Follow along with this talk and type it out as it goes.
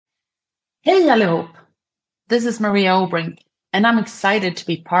Hey allihop, this is Maria Öbrink, and I'm excited to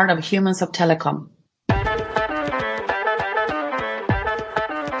be part of Humans of Telecom.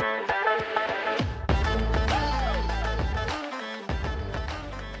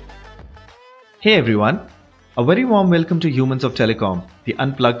 Hey everyone, a very warm welcome to Humans of Telecom, the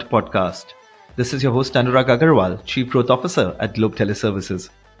Unplugged podcast. This is your host Anurag Aggarwal, Chief Growth Officer at Globe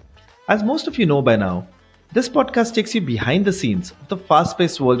Teleservices. As most of you know by now, this podcast takes you behind the scenes of the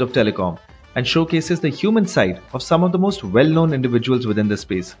fast-paced world of telecom and showcases the human side of some of the most well-known individuals within the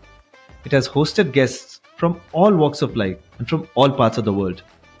space. It has hosted guests from all walks of life and from all parts of the world,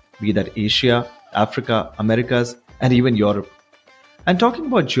 be that Asia, Africa, Americas, and even Europe. And talking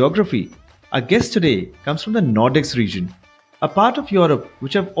about geography, our guest today comes from the Nordics region, a part of Europe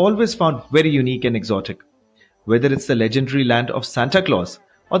which I've always found very unique and exotic. Whether it's the legendary land of Santa Claus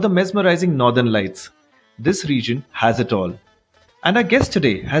or the mesmerizing northern lights, this region has it all. And our guest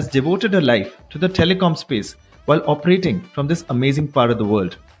today has devoted her life to the telecom space while operating from this amazing part of the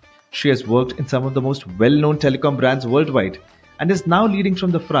world. She has worked in some of the most well-known telecom brands worldwide and is now leading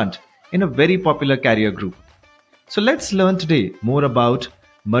from the front in a very popular carrier group. So let's learn today more about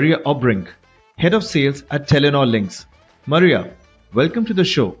Maria Öbrink, Head of Sales at Telenor Linx. Maria, welcome to the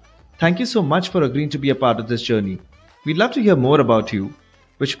show. Thank you so much for agreeing to be a part of this journey. We'd love to hear more about you.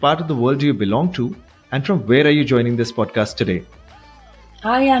 Which part of the world do you belong to? And from where are you joining this podcast today?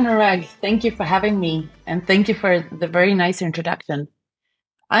 Hi Anurag, thank you for having me, and thank you for the very nice introduction.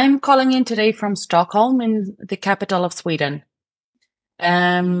 I'm calling in today from Stockholm, in the capital of Sweden,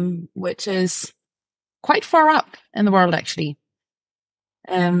 which is quite far up in the world actually.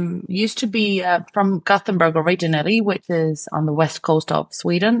 Used to be from Gothenburg originally, which is on the west coast of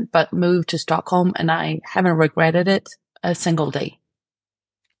Sweden, but moved to Stockholm, and I haven't regretted it a single day.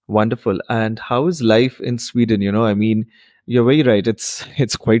 Wonderful. And how is life in Sweden? You're very right.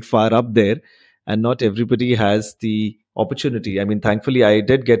 It's quite far up there, and not everybody has the opportunity. Thankfully, I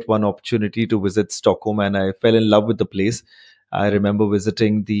did get one opportunity to visit Stockholm, and I fell in love with the place. I remember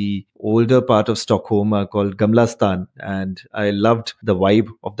visiting the older part of Stockholm called Gamlastan, and I loved the vibe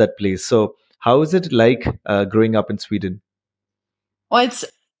of that place. So, how is it like growing up in Sweden? Well, it's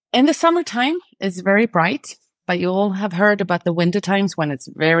in the summertime, it's very bright, but you all have heard about the winter times when it's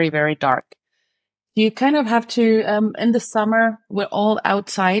very, very dark. You kind of have to, in the summer, we're all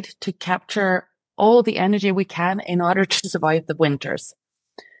outside to capture all the energy we can in order to survive the winters.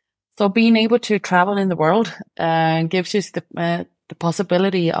 So being able to travel in the world gives you the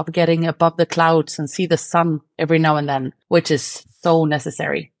possibility of getting above the clouds and see the sun every now and then, which is so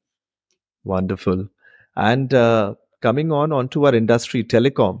necessary. Wonderful. And coming on onto our industry,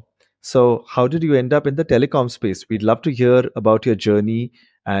 telecom. So, how did you end up in the telecom space? We'd love to hear about your journey.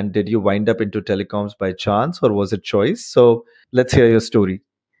 And did you wind up into telecoms by chance or was it choice? So, let's hear your story.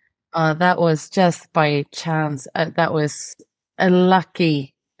 That was just by chance. That was a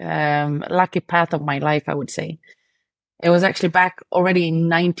lucky path of my life, I would say. It was actually back already in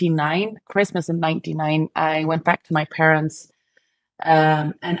 99, Christmas in 99. I went back to my parents,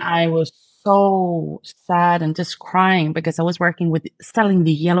 and I was so sad and just crying because I was working with selling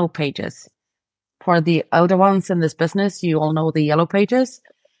the yellow pages. For the elder ones in this business, you all know the yellow pages.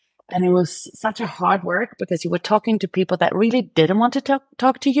 And it was such a hard work because you were talking to people that really didn't want to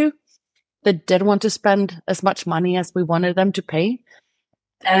talk to you. They didn't want to spend as much money as we wanted them to pay.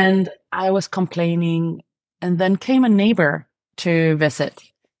 And I was complaining, and then came a neighbor to visit.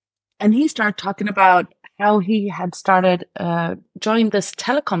 And he started talking about how he had joined this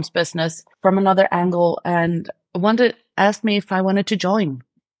telecoms business from another angle and asked me if I wanted to join.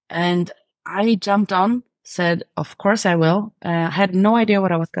 And I jumped on, said, of course I will. I had no idea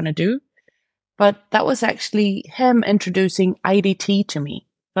what I was going to do, but that was actually him introducing IDT to me.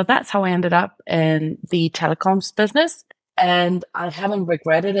 So that's how I ended up in the telecoms business. And I haven't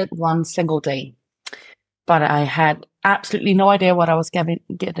regretted it one single day. But I had absolutely no idea what I was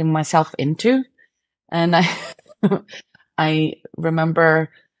getting myself into. And I remember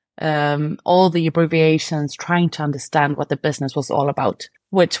all the abbreviations, trying to understand what the business was all about,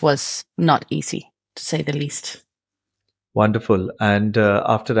 which was not easy, to say the least. Wonderful. And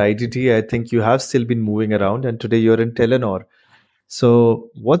after IDT, I think you have still been moving around, and today you're in Telenor. So,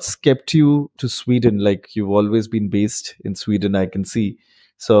 what's kept you to Sweden? Like you've always been based in Sweden, I can see.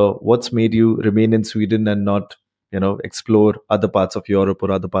 So, what's made you remain in Sweden and not, explore other parts of Europe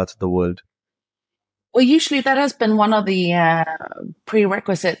or other parts of the world? Well, usually that has been one of the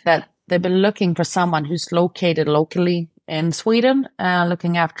prerequisites that they've been looking for someone who's located locally in Sweden,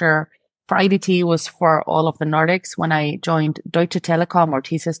 looking after. For IDT was for all of the Nordics. When I joined Deutsche Telekom or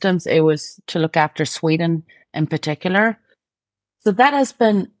T-Systems, it was to look after Sweden in particular. So that has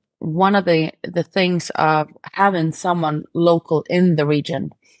been one of the things of having someone local in the region.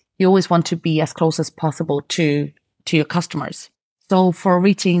 You always want to be as close as possible to your customers. So for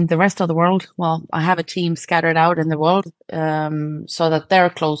reaching the rest of the world, well, I have a team scattered out in the world so that they're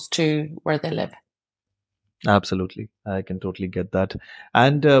close to where they live. Absolutely. I can totally get that.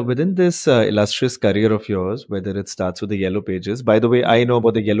 And within this illustrious career of yours, whether it starts with the Yellow Pages, by the way, I know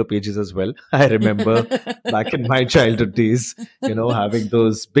about the Yellow Pages as well. I remember back in my childhood days, having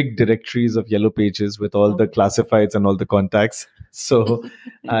those big directories of Yellow Pages with all the classifieds and all the contacts. So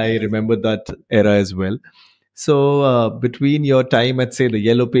I remember that era as well. So between your time at, say, the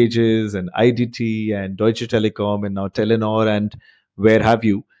Yellow Pages and IDT and Deutsche Telekom and now Telenor and where have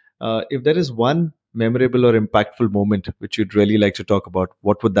you, if there is one memorable or impactful moment which you'd really like to talk about,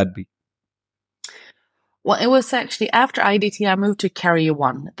 what would that be? Well, it was actually after IDT, I moved to Carrier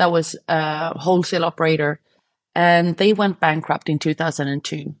One. That was a wholesale operator, and they went bankrupt in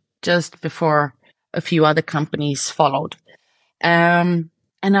 2002, just before a few other companies followed. And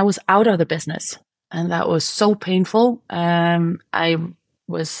I was out of the business, and that was so painful. I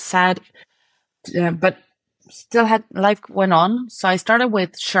was sad, but still had life went on. So I started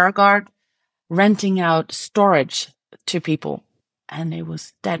with ShareGuard, renting out storage to people, and it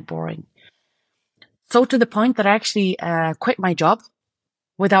was dead boring. So to the point that I actually quit my job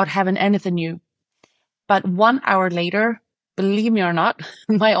without having anything new. But 1 hour later, believe me or not,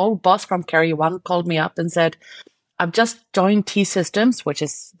 my old boss from Carrier One called me up and said, I've just joined T-Systems, which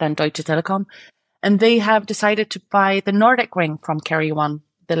is then Deutsche Telekom, and they have decided to buy the Nordic ring from Carrier One,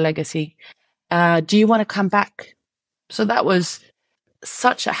 the legacy. Do you want to come back? So that was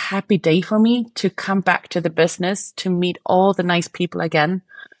such a happy day for me to come back to the business, to meet all the nice people again.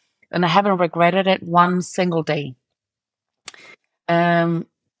 And I haven't regretted it one single day. And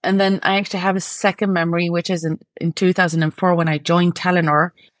then I actually have a second memory, which is in 2004 when I joined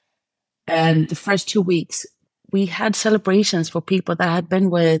Telenor. And the first 2 weeks, we had celebrations for people that had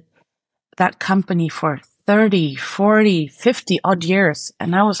been with that company for 30, 40, 50 odd years.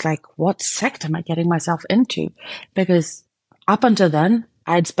 And I was like, what sect am I getting myself into? Because up until then,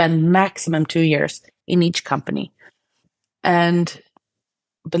 I'd spent maximum 2 years in each company. And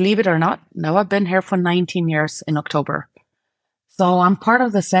believe it or not, now I've been here for 19 years in October. So I'm part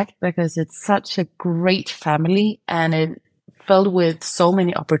of the sect because it's such a great family and it's filled with so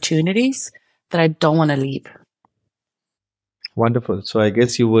many opportunities that I don't want to leave. Wonderful. So I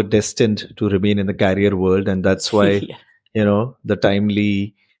guess you were destined to remain in the carrier world, and that's why, the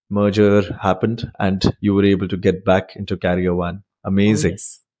timely merger happened and you were able to get back into Carrier One. Amazing.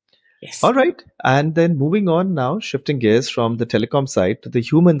 Oh, yes. All right. And then moving on now, shifting gears from the telecom side to the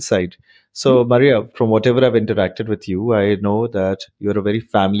human side. So, Maria, from whatever I've interacted with you, I know that you're a very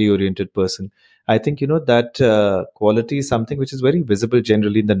family oriented person. I think, that quality is something which is very visible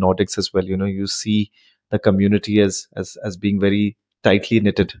generally in the Nordics as well. You see the community as being very tightly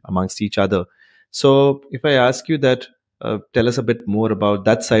knitted amongst each other. So if I ask you that, tell us a bit more about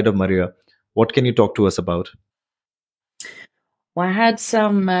that side of Maria. What can you talk to us about? Well, I had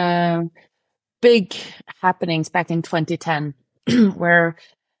some big happenings back in 2010 where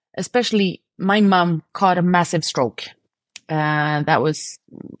especially my mom caught a massive stroke. That was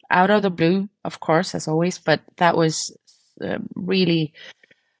out of the blue, of course, as always, but that was really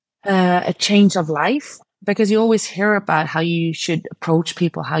a change of life, because you always hear about how you should approach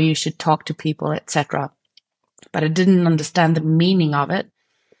people, how you should talk to people, etc. But I didn't understand the meaning of it.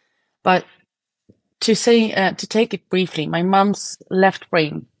 But to take it briefly, my mom's left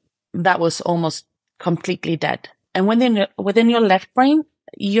brain, that was almost completely dead. And within your left brain,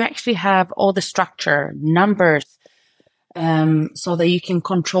 you actually have all the structure, numbers, so that you can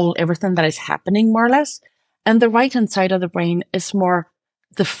control everything that is happening more or less. And the right-hand side of the brain is more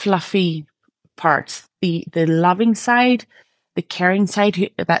the fluffy parts, the loving side, the caring side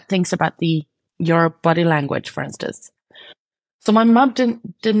that thinks about your body language, for instance. So my mom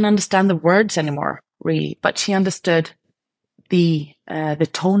didn't understand the words anymore, really, but she understood the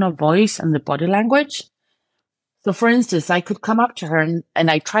tone of voice and the body language. So, for instance, I could come up to her and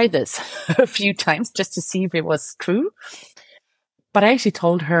I tried this a few times just to see if it was true. But I actually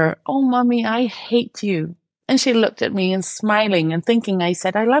told her, "Oh, mommy, I hate you." And she looked at me and smiling and thinking I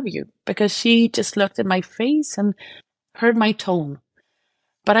said, "I love you," because she just looked at my face and heard my tone.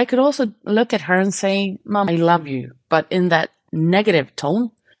 But I could also look at her and say, "Mom, I love you," but in that negative tone.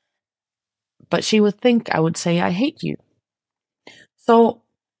 But she would think I would say, "I hate you." So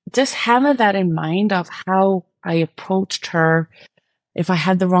just having that in mind of how I approached her. If I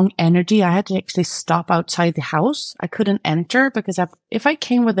had the wrong energy, I had to actually stop outside the house. I couldn't enter because if I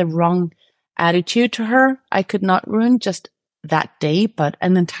came with the wrong attitude to her, I could not ruin just that day, but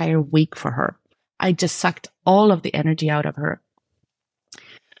an entire week for her. I just sucked all of the energy out of her.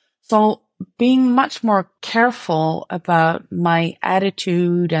 So being much more careful about my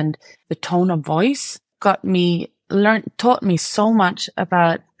attitude and the tone of voice taught me so much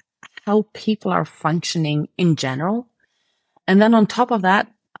about how people are functioning in general. And then on top of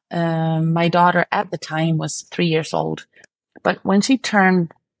that, my daughter at the time was 3 years old. But when she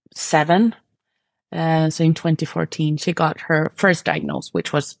turned 7, so in 2014, she got her first diagnosis,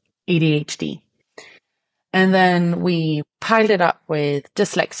 which was ADHD. And then we piled it up with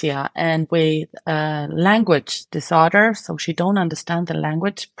dyslexia and with language disorder. So she don't understand the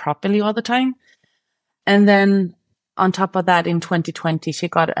language properly all the time. And then on top of that, in 2020, she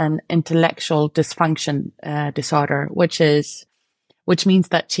got an intellectual dysfunction disorder, which means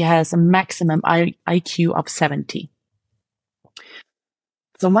that she has a maximum IQ of 70.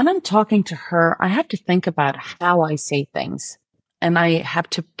 So when I'm talking to her, I have to think about how I say things, and I have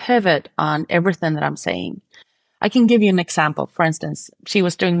to pivot on everything that I'm saying. I can give you an example. For instance, she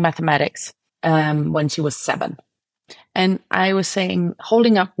was doing mathematics when she was 7. And I was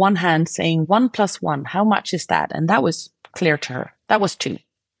holding up one hand saying 1 + 1, how much is that? And that was clear to her. That was 2.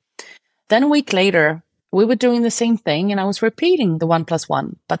 Then a week later, we were doing the same thing and I was repeating the 1 +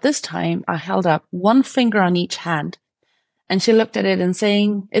 1. But this time I held up one finger on each hand and she looked at it and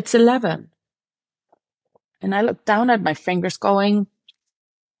saying, it's 11. And I looked down at my fingers going,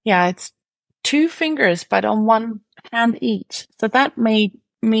 yeah, it's 2 fingers, but on one hand each. So that made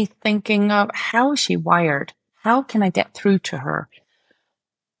me thinking of how is she wired? How can I get through to her?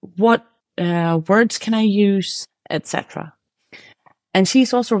 What words can I use, etc. And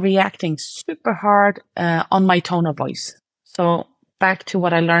she's also reacting super hard on my tone of voice. So back to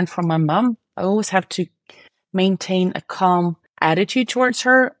what I learned from my mom, I always have to maintain a calm attitude towards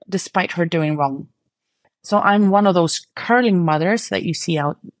her despite her doing wrong. So I'm one of those curling mothers that you see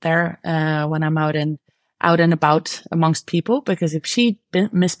out there when I'm out and about amongst people, because if she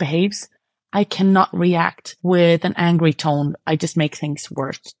misbehaves, I cannot react with an angry tone. I just make things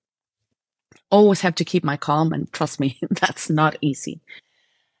worse. Always have to keep my calm, and trust me, that's not easy.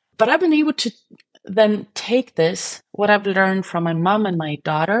 But I've been able to then take this, what I've learned from my mom and my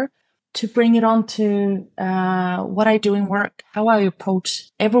daughter, to bring it on to what I do in work, how I approach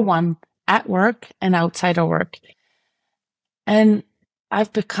everyone at work and outside of work. And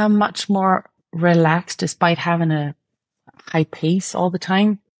I've become much more relaxed despite having a high pace all the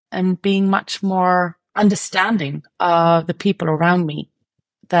time, and being much more understanding of the people around me,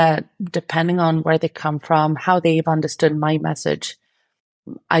 that depending on where they come from, how they've understood my message,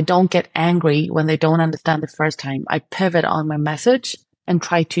 I don't get angry when they don't understand the first time. I pivot on my message and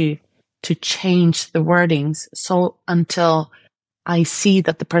try to change the wordings so until I see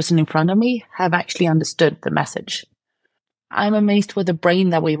that the person in front of me have actually understood the message. I'm amazed with the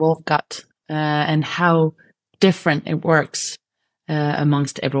brain that we've all got and how different it works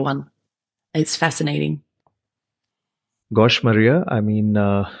amongst everyone. It's fascinating. Gosh, Maria, I mean,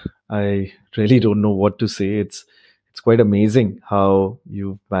 I really don't know what to say. It's quite amazing how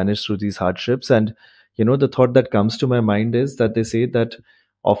you've managed through these hardships. And the thought that comes to my mind is that they say that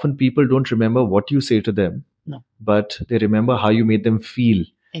often people don't remember what you say to them, No. but they remember how you made them feel.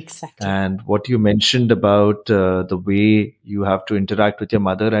 Exactly. And what you mentioned about the way you have to interact with your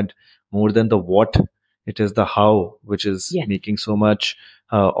mother, and more than the what, it is the how, which is making so much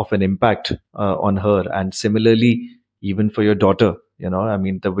of an impact on her. And similarly, even for your daughter, I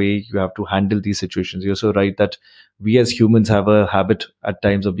mean, the way you have to handle these situations. You're so right that we as humans have a habit at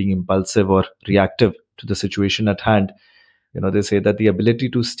times of being impulsive or reactive to the situation at hand. They say that the ability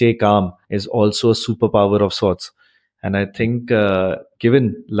to stay calm is also a superpower of sorts. And I think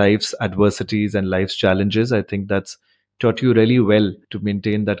given life's adversities and life's challenges, I think that's taught you really well to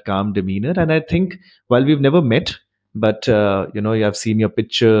maintain that calm demeanor. And I think while we've never met, but, I've seen your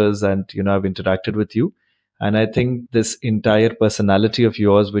pictures and, I've interacted with you. And I think this entire personality of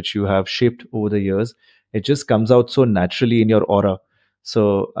yours, which you have shaped over the years, it just comes out so naturally in your aura.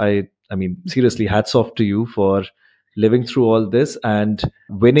 So I mean, seriously, hats off to you for living through all this and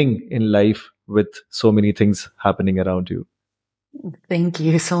winning in life with so many things happening around you. Thank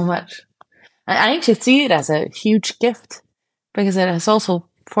you so much. I actually see it as a huge gift because it has also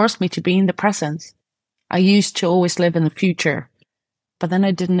forced me to be in the present. I used to always live in the future, but then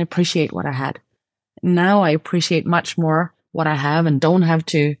I didn't appreciate what I had. Now I appreciate much more what I have and don't have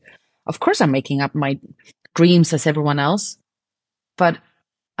to. Of course, I'm making up my dreams as everyone else, but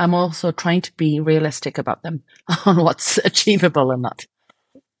I'm also trying to be realistic about them on what's achievable or not.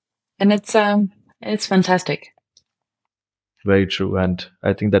 And it's fantastic. Very true. And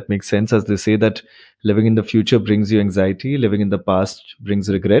I think that makes sense, as they say that living in the future brings you anxiety, living in the past brings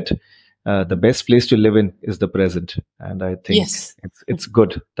regret. The best place to live in is the present. And I think Yes. it's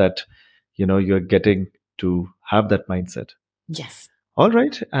good that, you're getting to have that mindset. Yes. All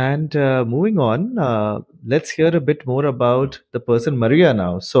right. And moving on, let's hear a bit more about the person Maria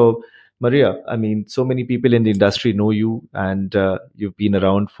now. So, Maria, I mean, so many people in the industry know you, and you've been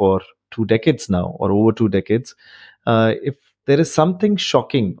around for 2 decades now, or over 2 decades. If there is something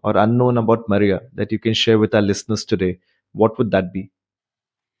shocking or unknown about Maria that you can share with our listeners today, what would that be?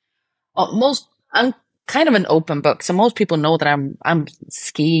 I'm kind of an open book, so most people know that I'm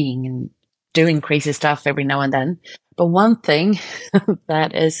skiing and doing crazy stuff every now and then. But one thing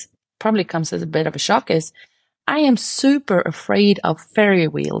that is probably comes as a bit of a shock is I am super afraid of ferry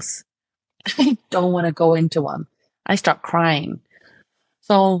wheels. I don't want to go into one. I start crying.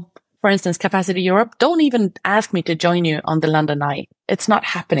 So, for instance, Capacity Europe, don't even ask me to join you on the London Eye. It's not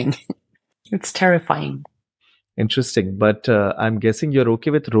happening. It's terrifying. Interesting. But I'm guessing you're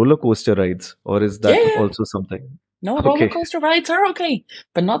okay with roller coaster rides, or is that Yeah. also something? No, roller Okay. coaster rides are okay,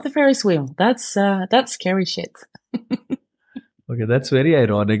 but not the Ferris wheel. That's scary shit. Okay, that's very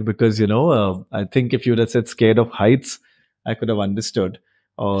ironic because, I think if you would have said scared of heights, I could have understood,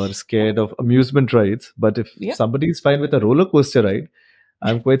 or scared of amusement rides. But if Yep. somebody is fine with a roller coaster ride,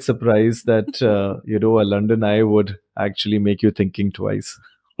 I'm quite surprised that, a London Eye would actually make you thinking twice.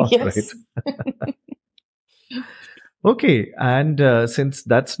 All right. Yes. Okay. And since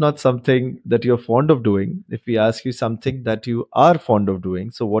that's not something that you're fond of doing, if we ask you something that you are fond of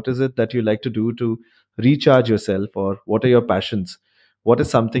doing, so what is it that you like to do to recharge yourself, or what are your passions? What is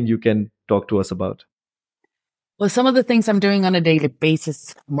something you can talk to us about? Well, some of the things I'm doing on a daily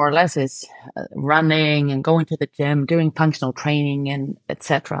basis, more or less, is running and going to the gym, doing functional training, and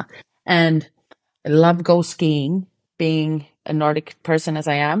etc. And I love go skiing, being a Nordic person as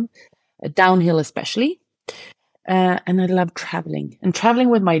I am, downhill especially. And I love traveling. And traveling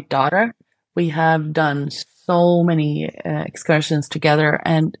with my daughter, we have done so many excursions together,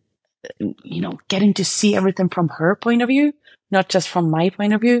 and getting to see everything from her point of view, not just from my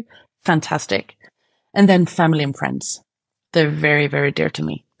point of view, fantastic. And then family and friends. They're very, very dear to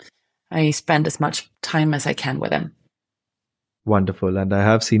me. I spend as much time as I can with them. Wonderful. And I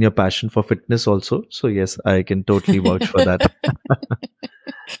have seen your passion for fitness also. So, yes, I can totally vouch for that.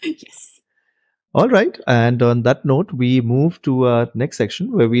 Yes. All right. And on that note, we move to our next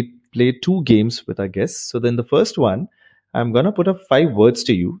section where we play two games with our guests. So, then the first one, I'm going to put up 5 words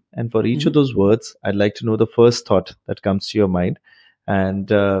to you. And for each of Mhm. those words, I'd like to know the first thought that comes to your mind. And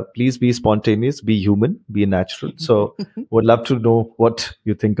please be spontaneous, be human, be natural. So, would love to know what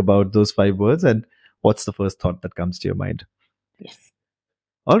you think about those 5 words and what's the first thought that comes to your mind. Yes.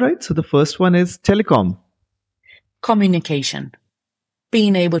 All right. So, the first one is telecom. Communication.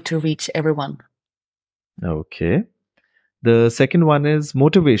 Being able to reach everyone. Okay. The second one is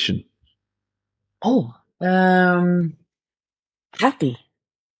motivation. Oh, happy.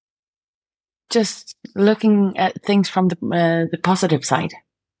 Just looking at things from the positive side.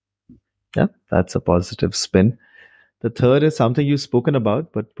 Yeah, that's a positive spin. The third is something you've spoken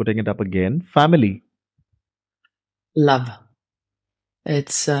about, but putting it up again, family. Love.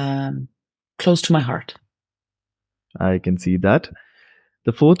 It's close to my heart. I can see that.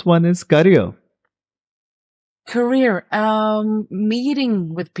 The fourth one is career. Career.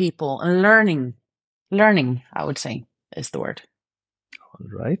 Meeting with people and learning. Learning, I would say, is the word. All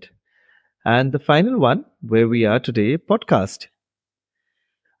right. And the final one, where we are today, podcast.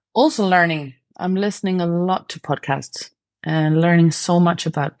 Also learning. I'm listening a lot to podcasts and learning so much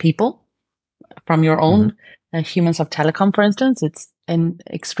about people from your Mhm. own humans of telecom, for instance. It's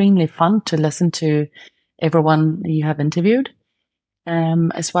extremely fun to listen to everyone you have interviewed,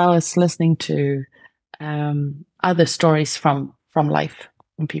 as well as listening to other stories from life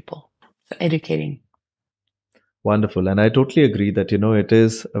and people. So educating. Wonderful. And I totally agree that, it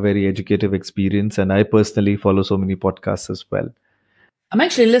is a very educative experience. And I personally follow so many podcasts as well. I'm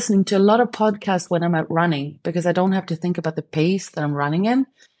actually listening to a lot of podcasts when I'm out running because I don't have to think about the pace that I'm running in,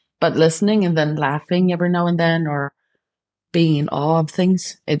 but listening and then laughing every now and then or being in awe of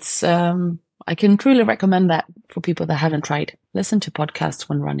things. It's I can truly recommend that for people that haven't tried. Listen to podcasts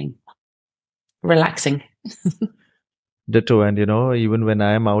when running. Relaxing. Ditto. And, even when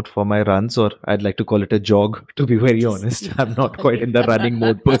I am out for my runs, or I'd like to call it a jog, to be very honest, I'm not quite in the running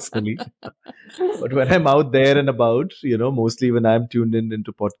mode personally. But when I'm out there and about, mostly when I'm tuned in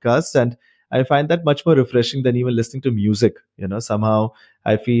into podcasts, and I find that much more refreshing than even listening to music. Somehow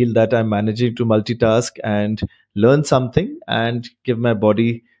I feel that I'm managing to multitask and learn something and give my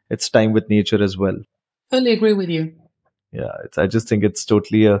body its time with nature as well. Fully agree with you. Yeah, I just think it's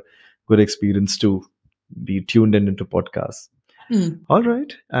totally a good experience to be tuned in into podcasts. All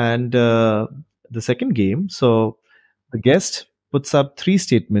right. And the second game. So the guest puts up three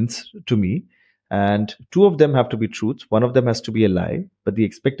statements to me, and two of them have to be truths. One of them has to be a lie. But the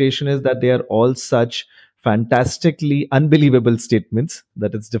expectation is that they are all such fantastically unbelievable statements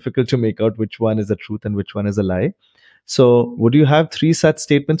that it's difficult to make out which one is a truth and which one is a lie. So, would you have three such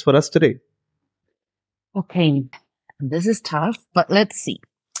statements for us today? Okay, this is tough, but let's see.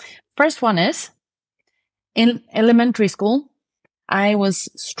 First one is, in elementary school, I was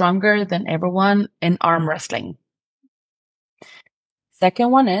stronger than everyone in arm wrestling.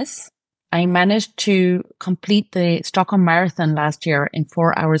 Second one is, I managed to complete the Stockholm Marathon last year in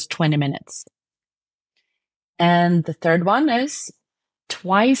 4 hours, 20 minutes. And the third one is,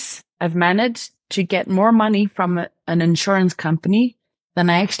 twice I've managed to get more money from an insurance company than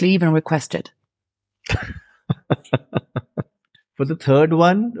I actually even requested. For the third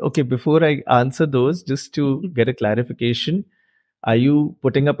one, okay, before I answer those, just to get a clarification, are you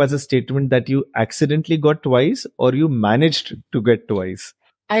putting up as a statement that you accidentally got twice or you managed to get twice?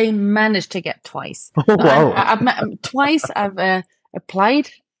 I managed to get twice. Oh, wow. Twice I've applied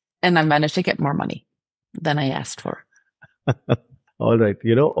and I managed to get more money than I asked for. All right.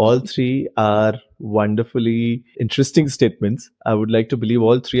 All three are wonderfully interesting statements. I would like to believe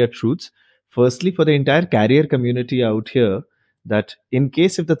all three are truths. Firstly, for the entire carrier community out here, that in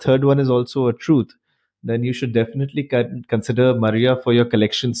case if the third one is also a truth, then you should definitely consider Maria for your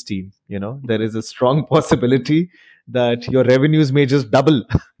collections team. There is a strong possibility that your revenues may just double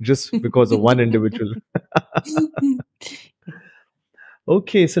just because of one individual.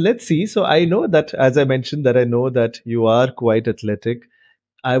 Okay, so let's see. So I know that, as I mentioned, that I know that you are quite athletic.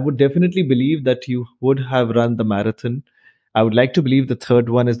 I would definitely believe that you would have run the marathon. I would like to believe the third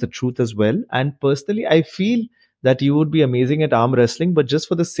one is the truth as well. And personally, I feel that you would be amazing at arm wrestling. But just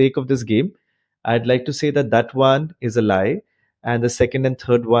for the sake of this game, I'd like to say that that one is a lie, and the second and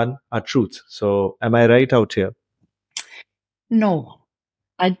third one are truths. So am I right out here? No,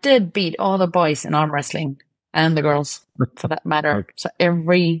 I did beat all the boys in arm wrestling and the girls for that matter. Okay. So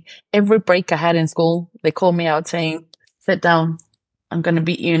every break I had in school, they called me out saying, sit down, I'm going to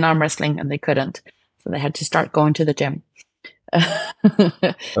beat you in arm wrestling. And they couldn't. So they had to start going to the gym.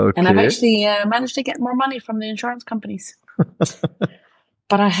 And I've actually managed to get more money from the insurance companies.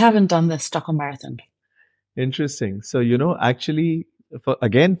 But I haven't done the Stockholm Marathon. Interesting. So, actually,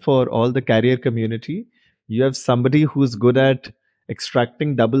 for all the carrier community, you have somebody who's good at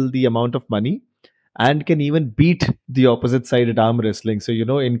extracting double the amount of money and can even beat the opposite side at arm wrestling. So,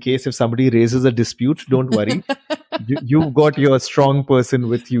 in case if somebody raises a dispute, don't worry. You've got your strong person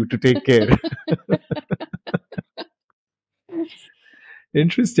with you to take care.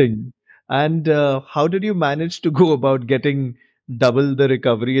 Interesting. And how did you manage to go about getting double the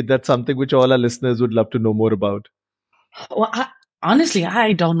recovery? That's something which all our listeners would love to know more about. Well, honestly,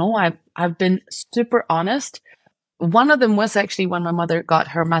 I don't know. I've been super honest. One of them was actually when my mother got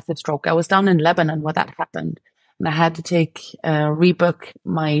her massive stroke. I was down in Lebanon when that happened, and I had to rebook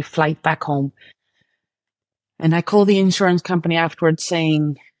my flight back home. And I called the insurance company afterwards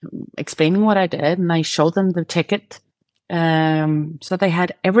explaining what I did, and I showed them the ticket. So they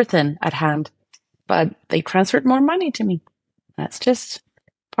had everything at hand, but they transferred more money to me. That's just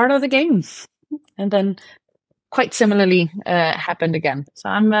part of the game. And then quite similarly happened again. So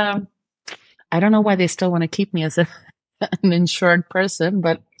I don't know why they still want to keep me as an insured person,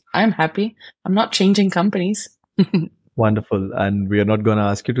 but I'm happy. I'm not changing companies. Wonderful. And we are not going to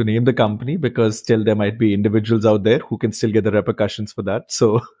ask you to name the company because still there might be individuals out there who can still get the repercussions for that.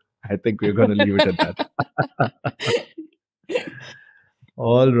 So I think we're going to leave it at that.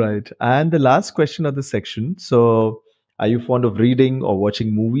 All right. And the last question of the section. So, are you fond of reading or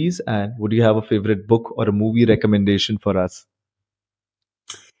watching movies? And would you have a favorite book or a movie recommendation for us?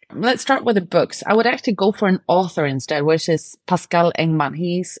 Let's start with the books. I would actually go for an author instead, which is Pascal Engman.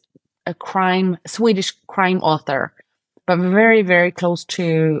 He's a Swedish crime author, but very, very close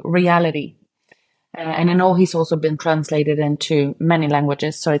to reality. And I know he's also been translated into many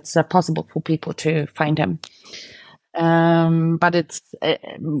languages, so it's possible for people to find him. But it's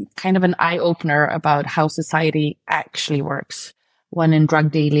kind of an eye-opener about how society actually works when in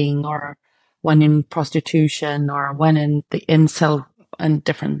drug dealing or when in prostitution or when in the incel and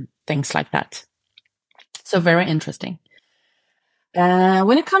different things like that. So very interesting.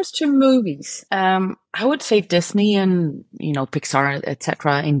 When it comes to movies, I would say Disney and, Pixar,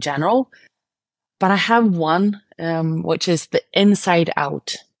 etc. in general. But I have one, which is The Inside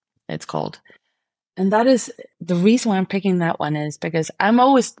Out, it's called. And that is the reason why I'm picking that one is because I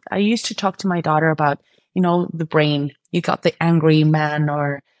used to talk to my daughter about, the brain You got the angry man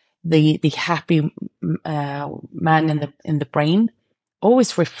or the happy man in the brain,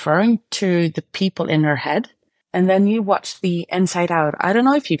 always referring to the people in her head. And then you watch the Inside Out. I don't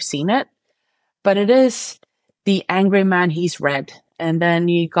know if you've seen it, but it is the angry man. He's red, and then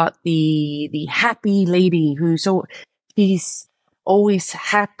you got the happy lady he's always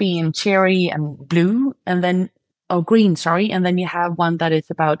happy and cheery and blue, and then green. Sorry, and then you have one that is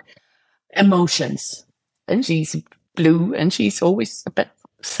about emotions, and she's blue, and she's always a bit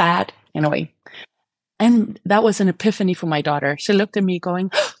sad in a way. And that was an epiphany for my daughter. She looked at me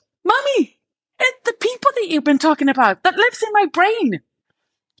going, "Mommy, it's the people that you've been talking about that lives in my brain."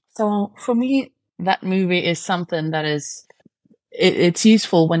 So for me, that movie is something that it's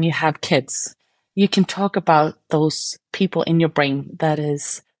useful when you have kids. You can talk about those people in your brain that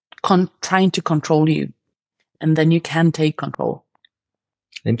is trying to control you, and then you can take control.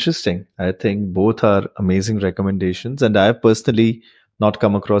 Interesting. I think both are amazing recommendations, and I have personally not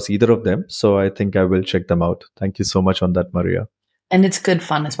come across either of them. So I think I will check them out. Thank you so much on that, Maria. And it's good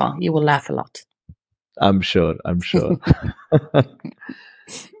fun as well. You will laugh a lot. I'm sure.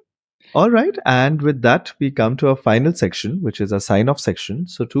 All right. And with that, we come to our final section, which is a sign-off section.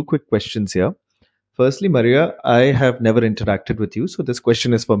 So 2 quick questions here. Firstly, Maria, I have never interacted with you. So this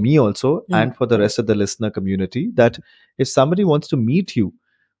question is for me also and for the rest of the listener community, that if somebody wants to meet you,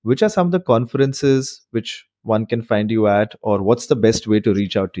 which are some of the conferences which one can find you at, or what's the best way to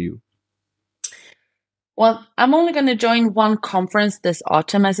reach out to you? Well, I'm only going to join one conference this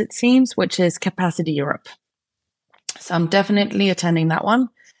autumn, as it seems, which is Capacity Europe. So I'm definitely attending that one.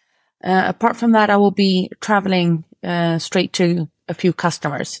 Apart from that, I will be traveling straight to a few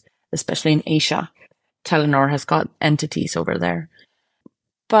customers, especially in Asia. Telenor has got entities over there.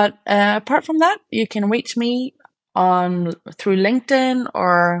 But apart from that, you can reach me through LinkedIn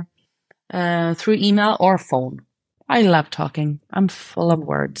or through email or phone. I love talking. I'm full of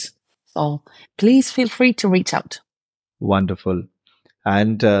words. So please feel free to reach out. Wonderful.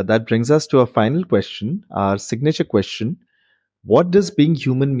 And that brings us to our final question, our signature question. What does being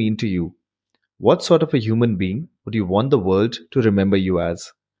human mean to you? What sort of a human being would you want the world to remember you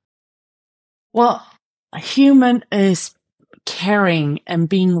as? Well, a human is caring and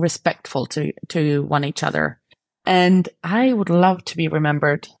being respectful to one each other. And I would love to be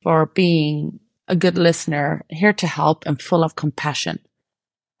remembered for being a good listener, here to help and full of compassion.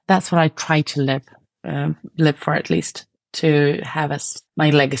 That's what I try to live for, at least, to have as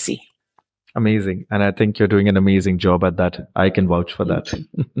my legacy. Amazing. And I think you're doing an amazing job at that. I can vouch for that.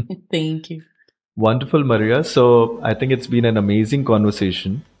 Thank you. Wonderful, Maria. So I think it's been an amazing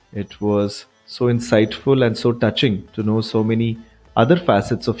conversation. It was so insightful and so touching to know so many other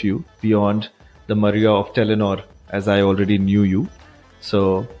facets of you beyond the Maria of Telenor, as I already knew you.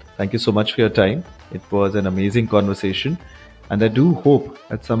 So thank you so much for your time. It was an amazing conversation. And I do hope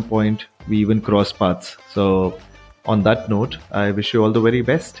at some point we even cross paths. So on that note, I wish you all the very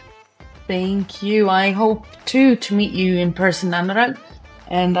best. Thank you. I hope to meet you in person, Anurag.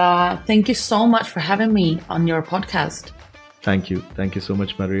 And thank you so much for having me on your podcast. Thank you. Thank you so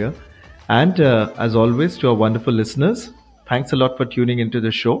much, Maria. And as always, to our wonderful listeners, thanks a lot for tuning into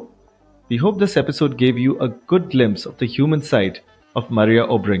the show. We hope this episode gave you a good glimpse of the human side of Maria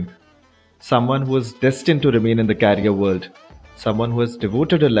Öbrink, someone who is destined to remain in the career world, someone who has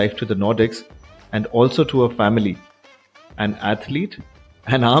devoted her life to the Nordics and also to her family, an athlete,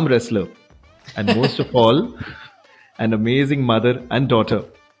 an arm wrestler, and most of all, an amazing mother and daughter.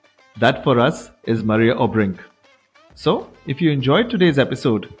 That for us is Maria Öbrink. So, if you enjoyed today's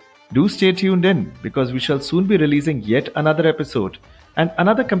episode, do stay tuned in, because we shall soon be releasing yet another episode and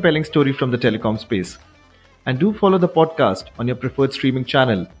another compelling story from the telecom space. And do follow the podcast on your preferred streaming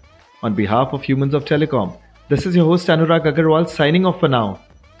channel. On behalf of Humans of Telecom, this is your host Anurag Aggarwal signing off for now.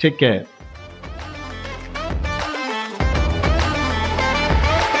 Take care.